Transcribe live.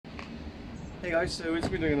Hey guys, so we're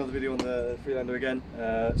just doing another video on the Freelander again.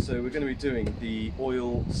 So we're going to be doing the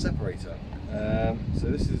oil separator. So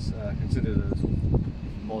this is considered a sort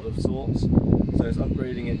of mod of sorts. So it's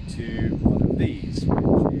upgrading it to one of these,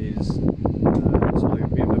 which is sort of like a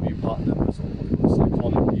BMW part number, sort of what they call a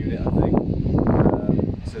cyclonic unit, I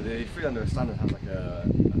think. So the Freelander standard has like a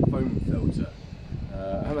foam filter.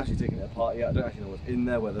 I haven't actually taken it apart yet. I don't actually know what's in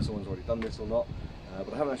there, whether someone's already done this or not.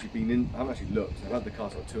 But I haven't actually looked. I've had the car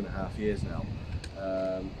for 2.5 years now.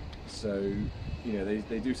 So you know,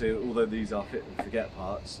 they do say that although these are fit and forget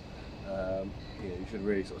parts, you know, you should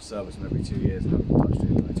really sort of service them every 2 years and haven't touched it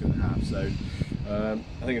in like 2.5. So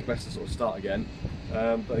I think it's best to sort of start again.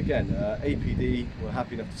 But again, APD were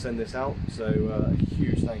happy enough to send this out, so a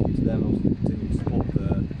huge thank you to them. Obviously, continue to support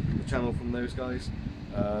the channel from those guys.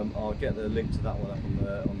 I'll get the link to that one up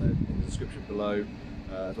in the description below,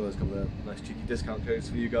 as well as a couple of nice cheeky discount codes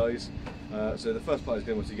for you guys. So the first part is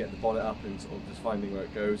going to get the bonnet up and sort of just finding where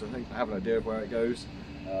it goes. I think I have an idea of where it goes,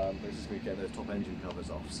 but it's just going to get those top engine covers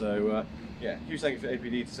off. So yeah, huge thank you for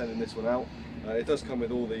APD for sending this one out. It does come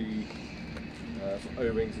with all the sort of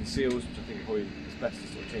O-rings and seals, which I think probably is best to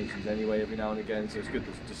sort of change these anyway every now and again. So it's good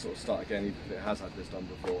to just sort of start again, even if it has had this done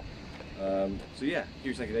before. So yeah,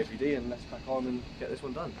 huge thank you to APD, and let's crack on and get this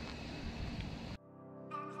one done.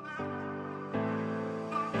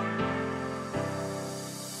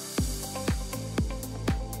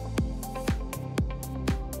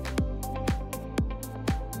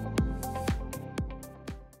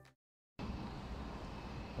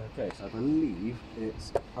 Okay, so I believe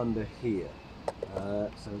it's under here.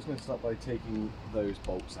 So I'm just going to start by taking those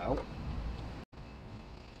bolts out.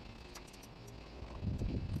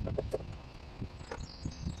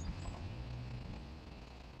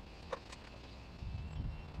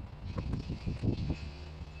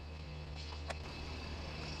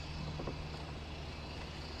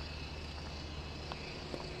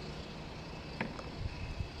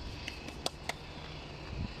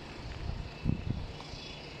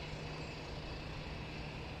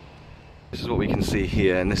 This is what we can see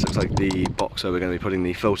here, and this looks like the box where we're going to be putting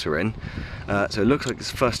the filter in. So it looks like this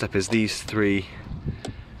first step is these 3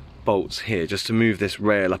 bolts here, just to move this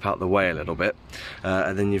rail up out the way a little bit.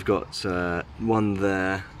 And then you've got one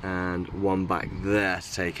there and one back there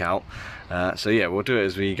to take out. So yeah, we'll do it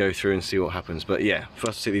as we go through and see what happens. But yeah,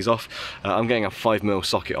 first to take these off, I'm getting a 5mm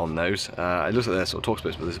socket on those. It looks like they're sort of Torx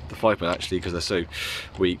splits, but the 5mm actually, because they're so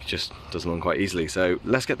weak, just does them on quite easily. So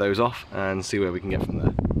let's get those off and see where we can get from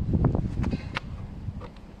there.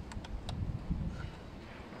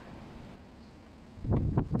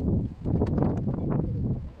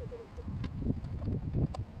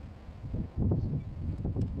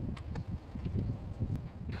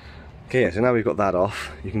 Okay, yeah, so now we've got that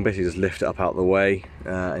off, you can basically just lift it up out the way,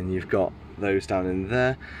 and you've got those down in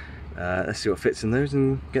there. Let's see what fits in those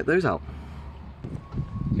and get those out.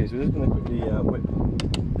 Okay, so we're just going to quickly whip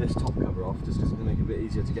this top cover off, just because it's going to make it a bit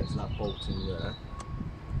easier to get to that bolt in there.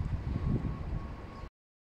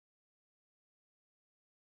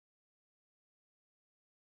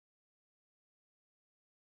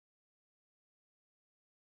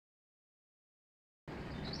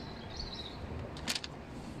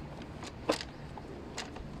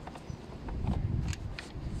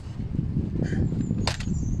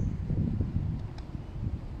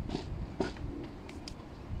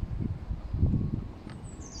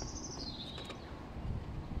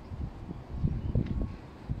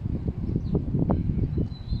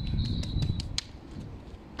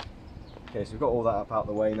 Okay, so we've got all that up out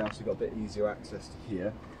the way now, so we've got a bit easier access to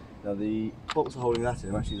here. Now the bolts are holding that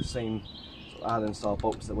in are actually the same sort of Allen style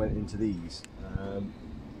bolts that went into these.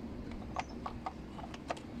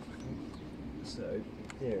 So, in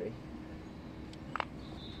theory,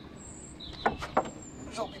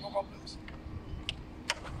 resolve people problems.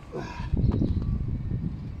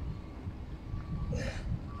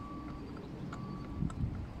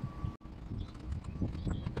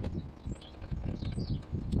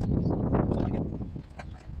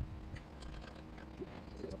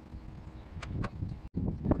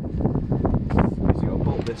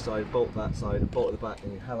 This side, bolt that side, and bolt at the back,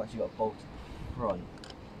 and you have actually got a bolt at the front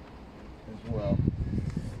as well.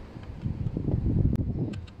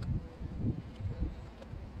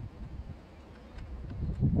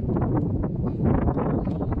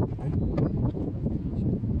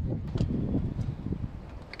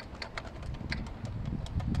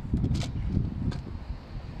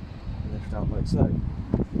 Lift out like so.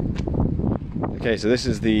 Okay, so this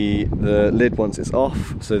is the lid once it's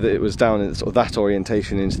off, so that it was down in sort of that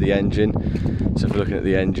orientation into the engine. So if we're looking at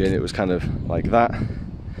the engine, it was kind of like that.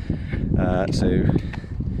 So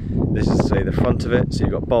this is, say, the front of it, so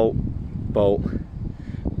you've got bolt, bolt,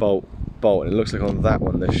 bolt, bolt, and it looks like on that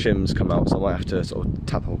one the shims come out, so I might have to sort of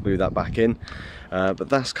tap or glue that back in. But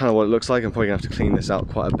that's kind of what it looks like. I'm probably gonna have to clean this out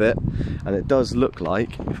quite a bit, and it does look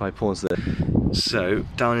like, if I pause there, so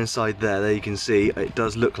down inside there you can see it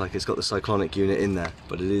does look like it's got the cyclonic unit in there,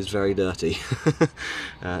 but it is very dirty.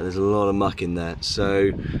 There's a lot of muck in there,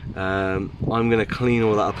 so I'm gonna clean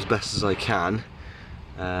all that up as best as I can,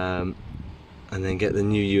 and then get the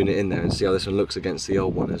new unit in there and see how this one looks against the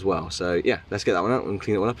old one as well. So yeah, let's get that one out and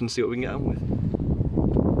clean it all up and see what we can get on with.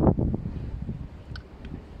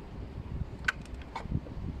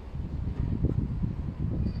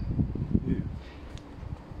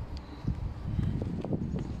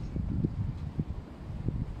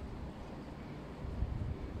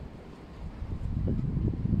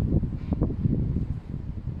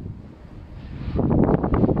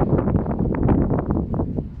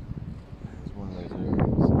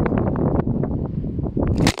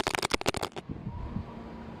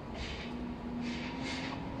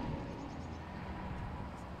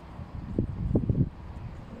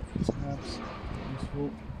 Tabs,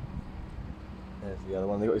 useful. There's the other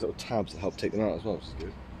one. They've got these little tabs that help take them out as well, which is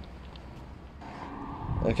good.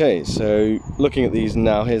 Okay, so looking at these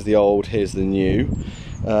now, here's the old, here's the new.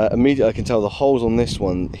 Immediately I can tell the holes on this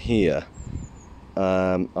one here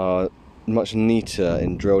are much neater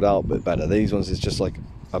and drilled out a bit better. These ones is just like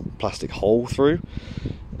a plastic hole through.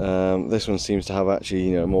 This one seems to have actually,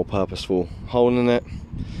 you know, a more purposeful hole in it.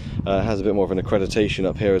 It has a bit more of an accreditation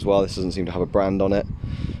up here as well. This doesn't seem to have a brand on it.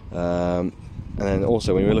 And then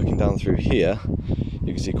also when we're looking down through here,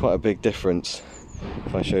 you can see quite a big difference.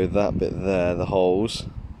 If I show that bit there, the holes,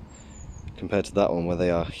 compared to that one where they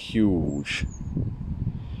are huge.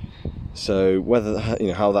 So whether, you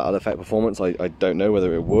know, how that would affect performance, I don't know.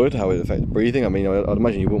 Whether it would, how it would affect breathing. I mean, I'd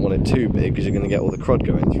imagine you wouldn't want it too big because you're going to get all the crud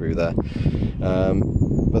going through there.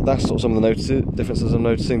 But that's sort of some of the differences I'm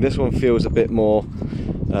noticing. This one feels a bit more,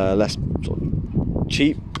 less sort of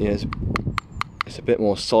cheap. You know, it's a bit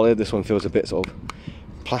more solid. This one feels a bit sort of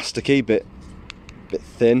plasticky, bit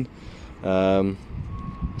thin.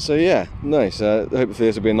 So yeah, nice. Hopefully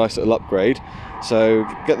this will be a nice little upgrade. So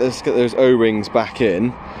get those O-rings back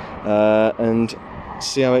in and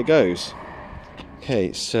see how it goes.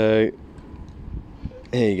 Okay, so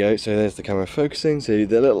here you go. So there's the camera focusing. So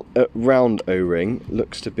the little round O-ring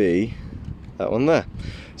looks to be that one there.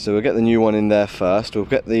 So we'll get the new one in there first. We'll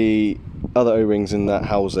get the other O-rings in that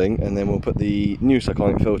housing, and then we'll put the new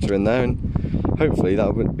cyclonic filter in there, and hopefully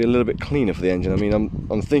that would be a little bit cleaner for the engine. I mean,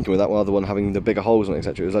 I'm thinking with that one other one having the bigger holes on it,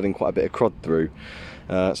 etc., it was letting quite a bit of crud through.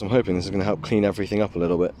 So I'm hoping this is going to help clean everything up a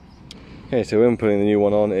little bit. Okay, so when putting the new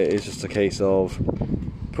one on, it is just a case of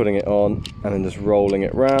putting it on and then just rolling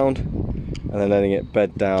it round, and then letting it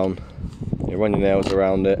bed down. You run your nails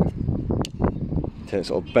around it until it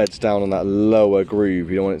sort of beds down on that lower groove.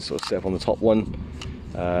 You don't want it to sort of sit up on the top one.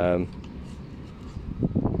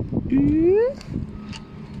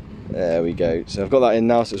 There we go. So I've got that in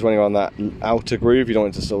now, so it's running around that outer groove. You don't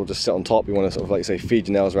want it to sort of just sit on top. You want to sort of, like say, feed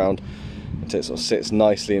your nails around until it sort of sits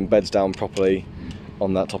nicely and beds down properly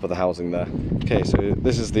on that top of the housing there. Okay, so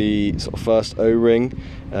this is the sort of first O-ring.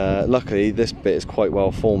 Luckily this bit is quite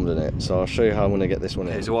well formed in it, so I'll show you how I'm going to get this one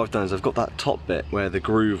in. Okay, so what I've done is I've got that top bit where the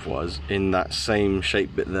groove was in that same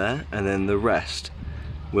shape bit there, and then the rest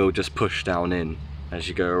will just push down in as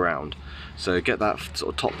you go around. So get that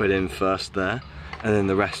sort of top bit in first there, and then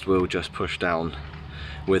the rest will just push down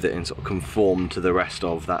with it and sort of conform to the rest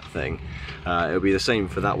of that thing. It'll be the same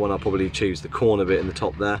for that one. I'll probably choose the corner bit in the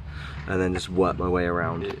top there and then just work my way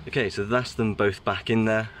around. Okay, so that's them both back in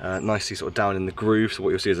there, nicely sort of down in the groove. So what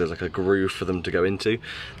you'll see is there's like a groove for them to go into.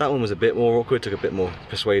 That one was a bit more awkward, took a bit more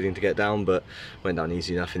persuading to get down, but went down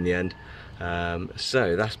easy enough in the end.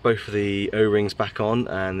 So that's both of the O-rings back on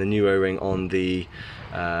and the new O-ring on the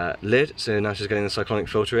lid. So now just getting the cyclonic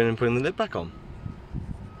filter in and putting the lid back on.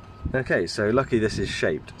 Okay, so luckily this is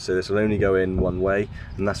shaped, so this will only go in one way,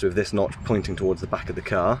 and that's with this notch pointing towards the back of the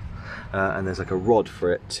car, and there's like a rod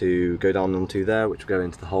for it to go down onto there, which will go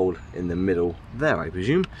into the hole in the middle there, I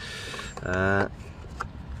presume.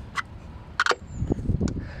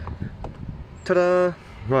 Ta-da!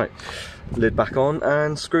 Right, lid back on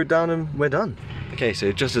and screwed down and we're done. Okay,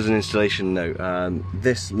 so just as an installation note,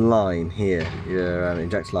 this line here, your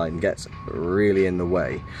injector line, gets really in the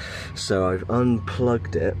way. So I've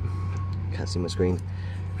unplugged it, can't see my screen,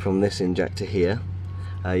 from this injector here.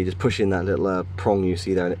 You just push in that little prong you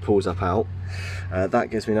see there and it pulls up out. That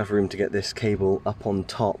gives me enough room to get this cable up on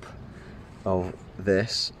top of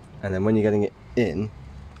this, and then when you're getting it in,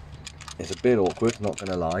 it's a bit awkward, not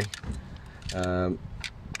gonna lie.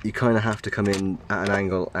 You kind of have to come in at an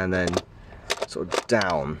angle and then sort of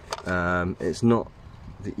down, it's not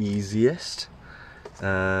the easiest.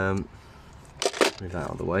 Move that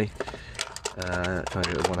out of the way. Trying to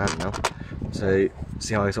do it with one hand now. So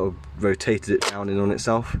see how I sort of rotated it down in on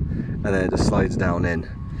itself, and then it just slides down in.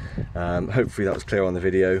 Hopefully that was clear on the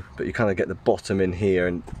video, but you kind of get the bottom in here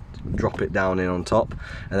and drop it down in on top,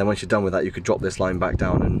 and then once you're done with that, you could drop this line back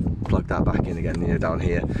down and plug that back in again. You know, down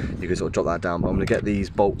here you could sort of drop that down, but I'm going to get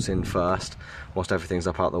these bolts in first whilst everything's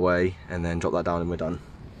up out the way, and then drop that down and we're done.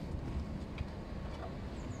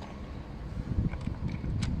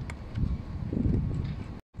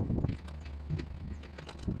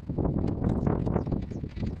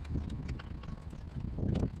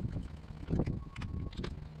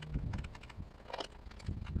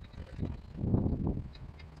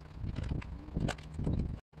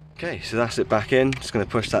 Okay, so that's it back in. Just going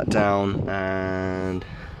to push that down and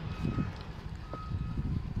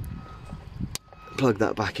plug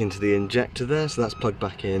that back into the injector there. So that's plugged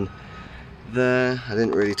back in there. I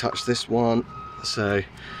didn't really touch this one, so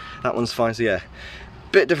that one's fine. So yeah,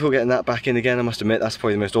 bit difficult getting that back in again, I must admit. That's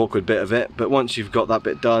probably the most awkward bit of it, but once you've got that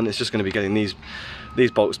bit done, it's just going to be getting these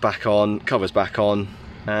bolts back on, covers back on,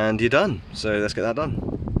 and you're done. So let's get that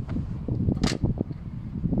done.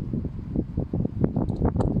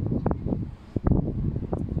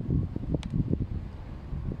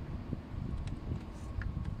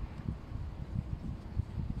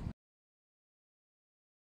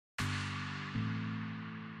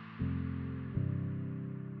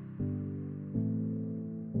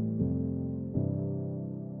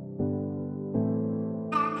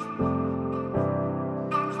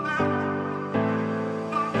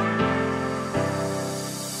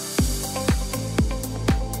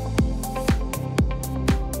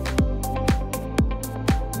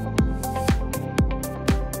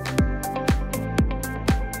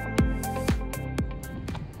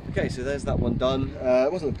 Okay, so there's that one done.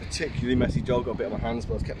 It wasn't a particularly messy job, got a bit on my hands,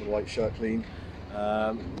 but I've kept the white shirt clean.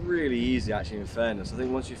 Really easy actually, in fairness. I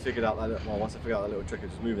think once you figured out that little, well, once I figured out that little trick of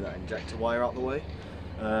just moving that injector wire out the way,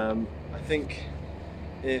 I think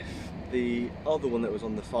if the other one that was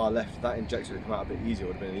on the far left, that injector had come out a bit easier, it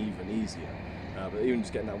would have been even easier. But even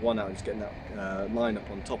just getting that one out and just getting that line up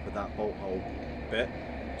on top of that bolt hole bit,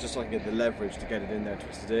 just so I can get the leverage to get it in there,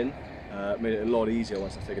 twisted in, made it a lot easier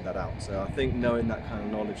once I figured that out. So I think knowing that kind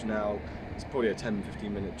of knowledge now, it's probably a 10-15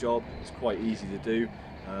 minute job. It's quite easy to do.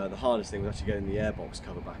 The hardest thing was actually getting the airbox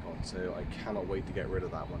cover back on, so I cannot wait to get rid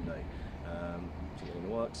of that one day. See it in the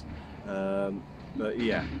works. But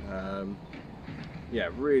yeah, yeah,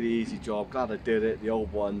 really easy job. Glad I did it. The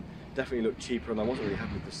old one definitely looked cheaper, and I wasn't really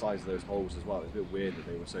happy with the size of those holes as well. It was a bit weird that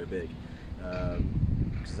they were so big.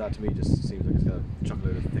 Because that to me just seems like it's going to chuck a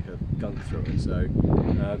load of thicker gunk through it. So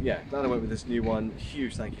yeah, glad I went with this new one.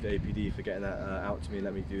 Huge thank you to APD for getting that out to me and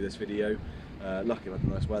letting me do this video. Luckily I had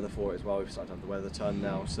the nice weather for it as well. We've started to have the weather turn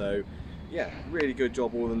now, so yeah, really good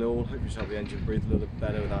job all in all. Hopefully just help the engine breathe a little bit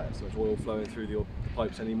better without so much oil flowing through the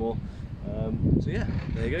pipes anymore. So yeah,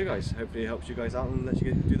 there you go guys. Hopefully it helps you guys out and lets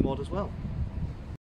you do the mod as well.